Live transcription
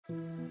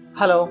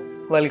Hello,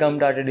 welcome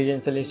to Auto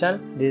Design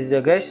Solution. This is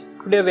Yogesh.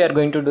 Today we are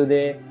going to do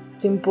the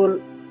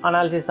simple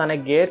analysis on a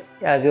gears.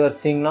 As you are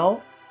seeing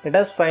now, let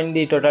us find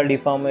the total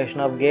deformation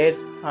of gears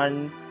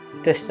and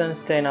stress and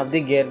strain of the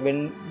gear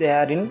when they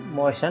are in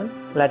motion.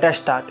 Let us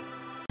start.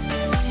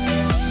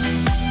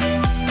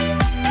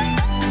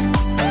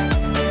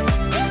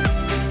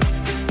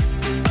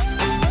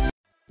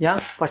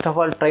 First of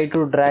all, try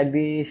to drag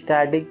the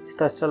static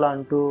structure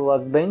onto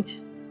workbench.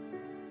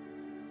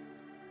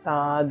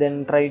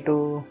 Then try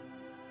to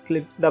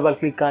double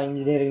click on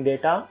engineering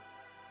data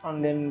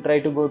and then try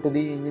to go to the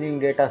engineering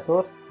data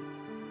source.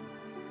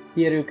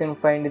 Here you can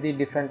find the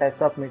different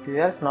types of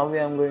materials. Now I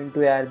am going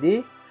to add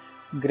the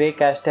grey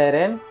cast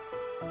iron.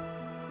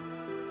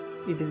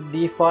 It is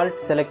default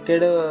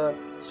selected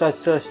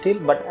structural steel,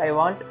 but I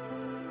want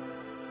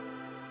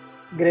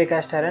grey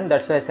cast iron,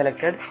 that's why I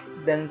selected.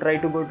 Then try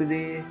to go to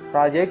the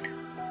project.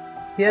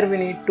 Here we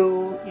need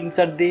to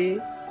insert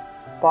the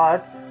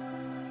parts.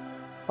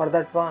 For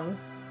that one,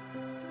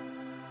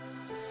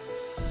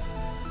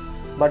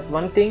 but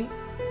one thing,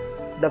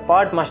 the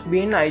part must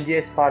be in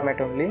IGS format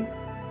only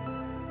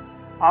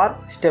or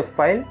step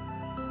file.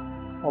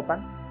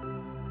 Open.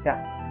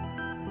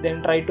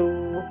 Then try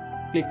to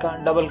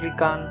double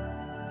click on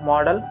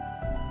model.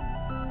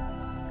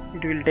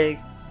 It will take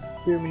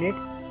few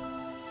minutes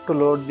to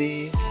load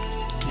the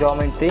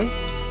geometry.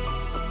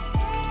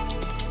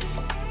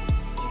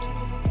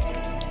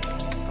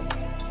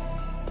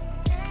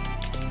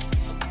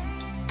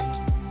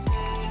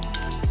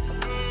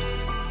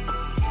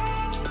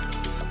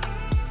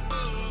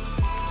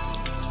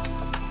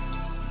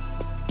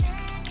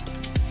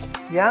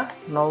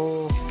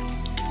 Now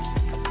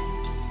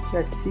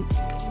let's see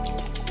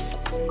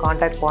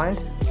contact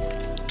points.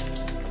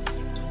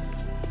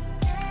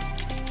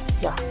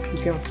 You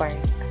can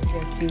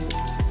see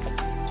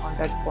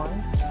contact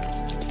points.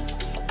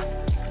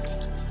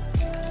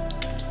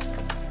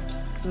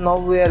 Now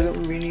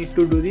we need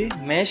to do the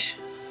mesh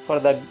for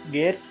the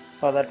gears.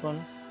 For that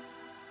one,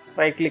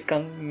 right click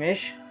on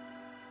mesh,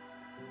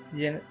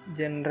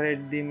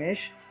 generate the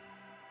mesh.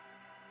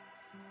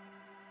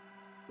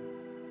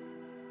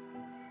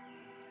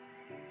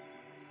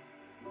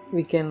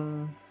 It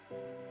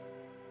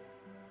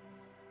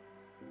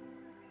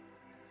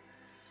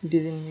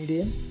is in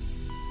medium,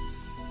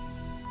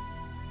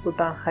 put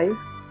on high,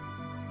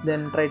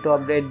 then try to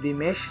update the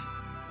mesh.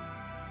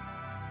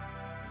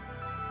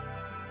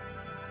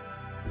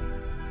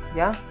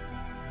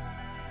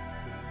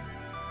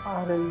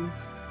 Or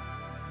else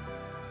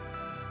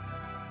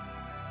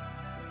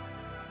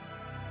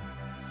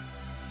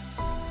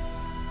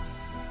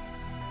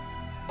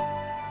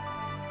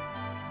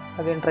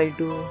again try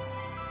to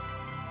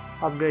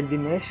upgrade the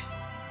mesh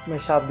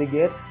of the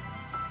gears.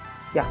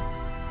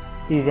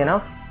 Is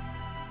enough.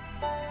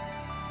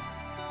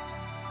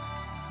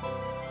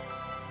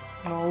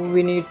 Now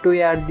we need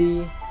to add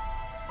the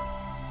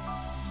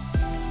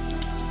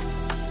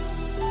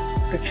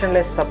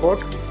frictionless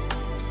support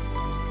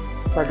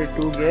for the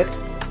two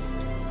gears.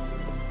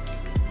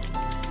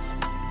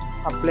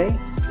 Apply,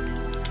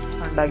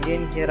 and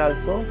again here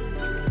also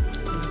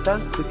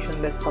insert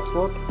frictionless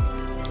support.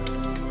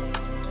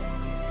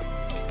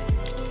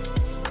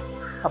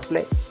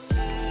 Apply.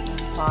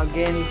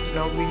 Again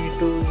now we need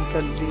to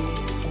insert the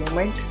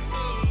movement.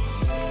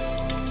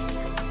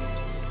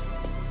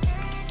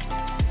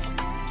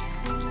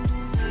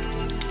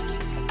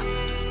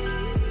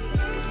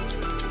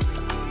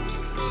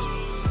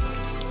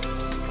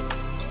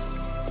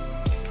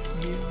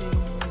 Giving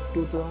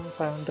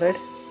 2500.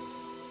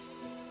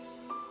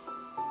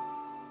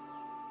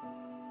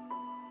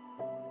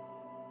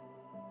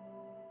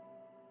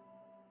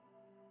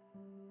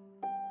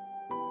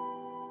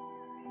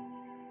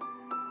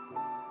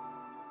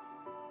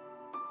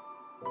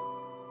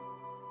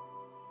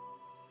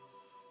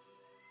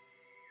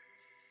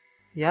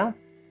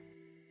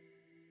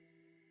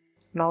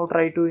 Now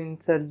try to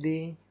insert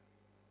the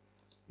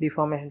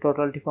deformation,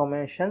 total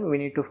deformation. We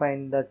need to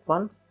find that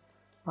one,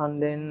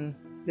 and then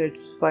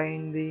let's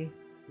find the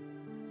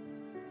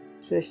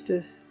stress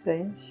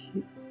strain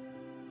sheet.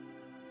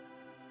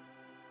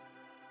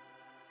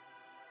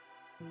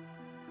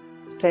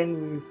 Strain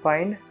we will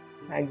find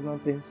maximum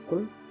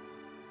principle,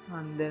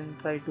 and then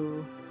try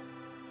to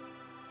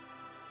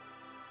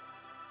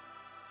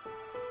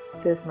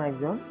stress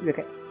maximum.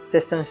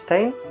 Stress and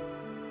strain.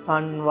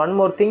 And one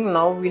more thing,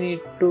 now we need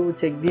to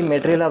check the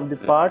material of the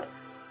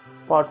parts.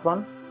 Part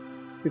 1,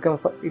 you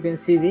can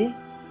see the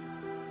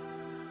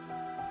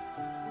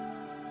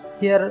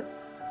here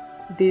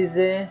it is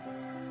a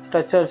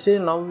structural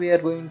steel. Now we are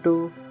going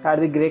to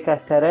add the grey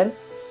cast iron,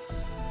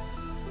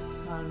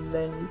 and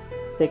then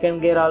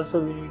second gear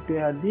also we need to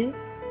add the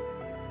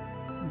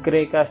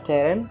grey cast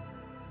iron.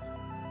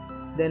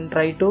 Then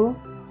try to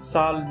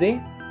solve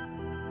the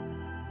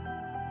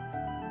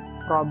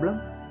problem.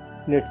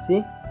 Let's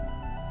see.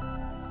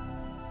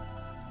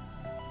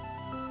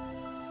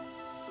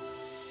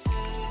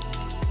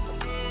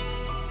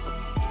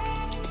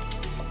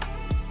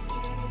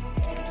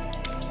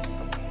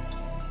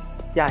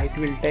 It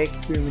will take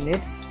few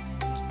minutes.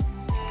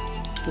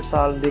 to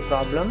solve the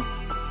problem.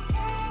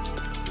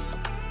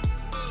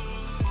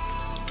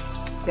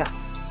 Yeah,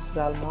 it's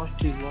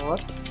almost is over.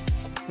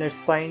 Let's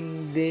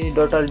find the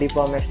total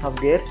deformation of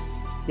gears.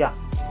 Yeah,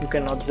 you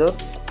can observe.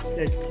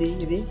 Let's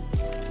see the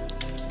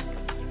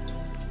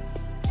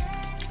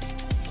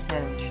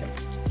animation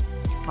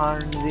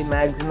and the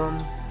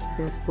maximum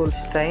principal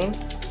strain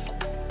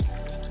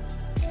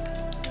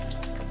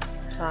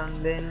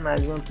and then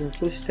maximum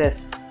principal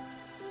stress.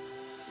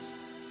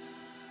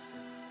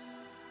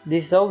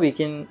 This is how we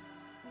can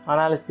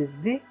analyze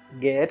the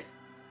gears.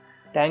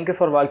 Thank you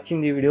for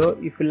watching the video.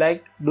 If you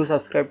like, do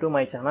subscribe to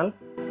my channel.